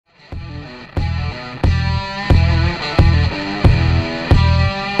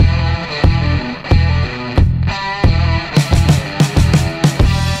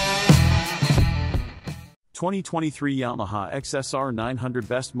2023 Yamaha XSR900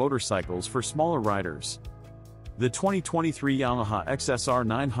 Best Motorcycles for Smaller Riders. The 2023 Yamaha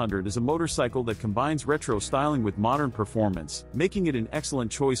XSR900 is a motorcycle that combines retro styling with modern performance, making it an excellent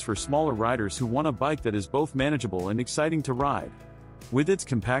choice for smaller riders who want a bike that is both manageable and exciting to ride. With its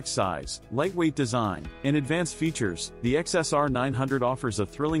compact size, lightweight design, and advanced features, the XSR900 offers a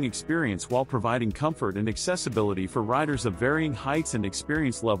thrilling experience while providing comfort and accessibility for riders of varying heights and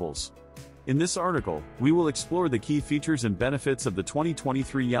experience levels. In this article, we will explore the key features and benefits of the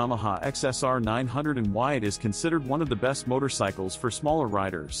 2023 Yamaha XSR900 and why it is considered one of the best motorcycles for smaller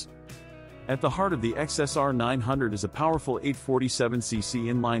riders. At the heart of the XSR900 is a powerful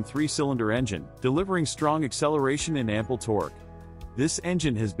 847cc inline 3-cylinder engine, delivering strong acceleration and ample torque. This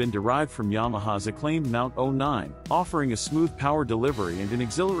engine has been derived from Yamaha's acclaimed Mount 09, offering a smooth power delivery and an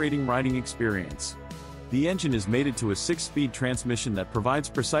exhilarating riding experience. The engine is mated to a 6-speed transmission that provides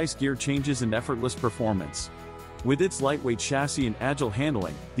precise gear changes and effortless performance. With its lightweight chassis and agile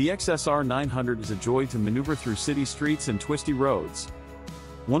handling, the XSR900 is a joy to maneuver through city streets and twisty roads.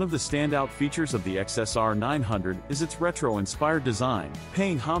 One of the standout features of the XSR900 is its retro-inspired design,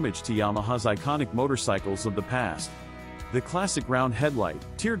 paying homage to Yamaha's iconic motorcycles of the past. The classic round headlight,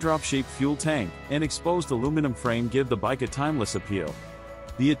 teardrop-shaped fuel tank, and exposed aluminum frame give the bike a timeless appeal.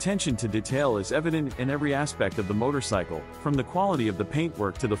 The attention to detail is evident in every aspect of the motorcycle, from the quality of the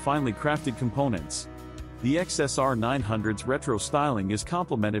paintwork to the finely crafted components. The XSR900's retro styling is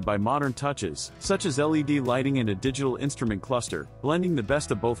complemented by modern touches, such as LED lighting and a digital instrument cluster, blending the best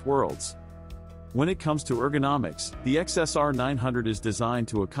of both worlds. When it comes to ergonomics, the XSR900 is designed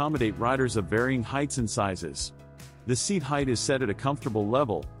to accommodate riders of varying heights and sizes. The seat height is set at a comfortable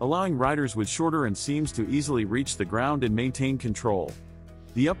level, allowing riders with shorter inseams to easily reach the ground and maintain control.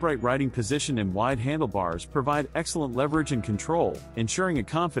 The upright riding position and wide handlebars provide excellent leverage and control, ensuring a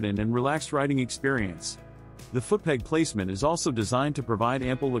confident and relaxed riding experience. The footpeg placement is also designed to provide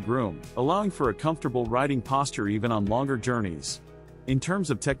ample legroom, allowing for a comfortable riding posture even on longer journeys. In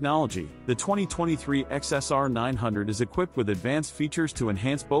terms of technology, the 2023 XSR900 is equipped with advanced features to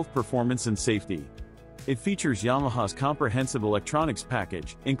enhance both performance and safety. It features Yamaha's comprehensive electronics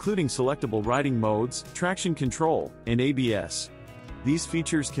package, including selectable riding modes, traction control, and ABS. These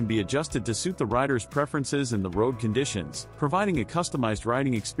features can be adjusted to suit the rider's preferences and the road conditions, providing a customized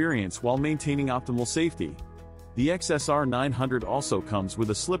riding experience while maintaining optimal safety. The XSR900 also comes with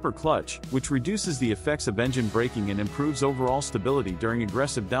a slipper clutch, which reduces the effects of engine braking and improves overall stability during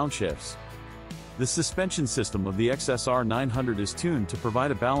aggressive downshifts. The suspension system of the XSR900 is tuned to provide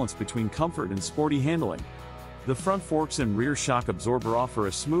a balance between comfort and sporty handling. The front forks and rear shock absorber offer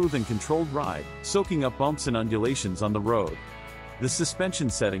a smooth and controlled ride, soaking up bumps and undulations on the road. The suspension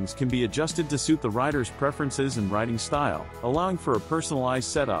settings can be adjusted to suit the rider's preferences and riding style, allowing for a personalized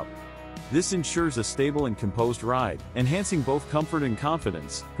setup. This ensures a stable and composed ride, enhancing both comfort and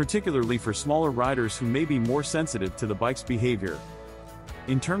confidence, particularly for smaller riders who may be more sensitive to the bike's behavior.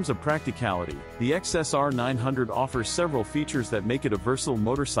 In terms of practicality, the XSR900 offers several features that make it a versatile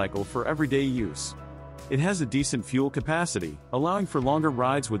motorcycle for everyday use. It has a decent fuel capacity, allowing for longer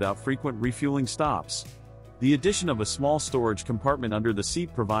rides without frequent refueling stops. The addition of a small storage compartment under the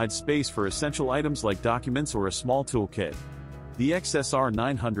seat provides space for essential items like documents or a small toolkit. The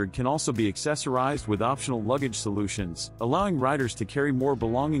XSR900 can also be accessorized with optional luggage solutions, allowing riders to carry more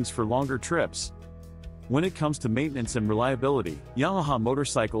belongings for longer trips. When it comes to maintenance and reliability, Yamaha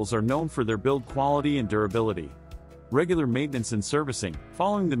motorcycles are known for their build quality and durability. Regular maintenance and servicing,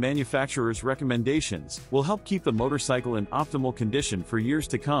 following the manufacturer's recommendations, will help keep the motorcycle in optimal condition for years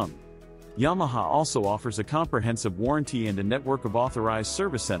to come. Yamaha also offers a comprehensive warranty and a network of authorized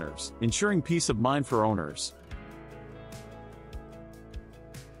service centers, ensuring peace of mind for owners.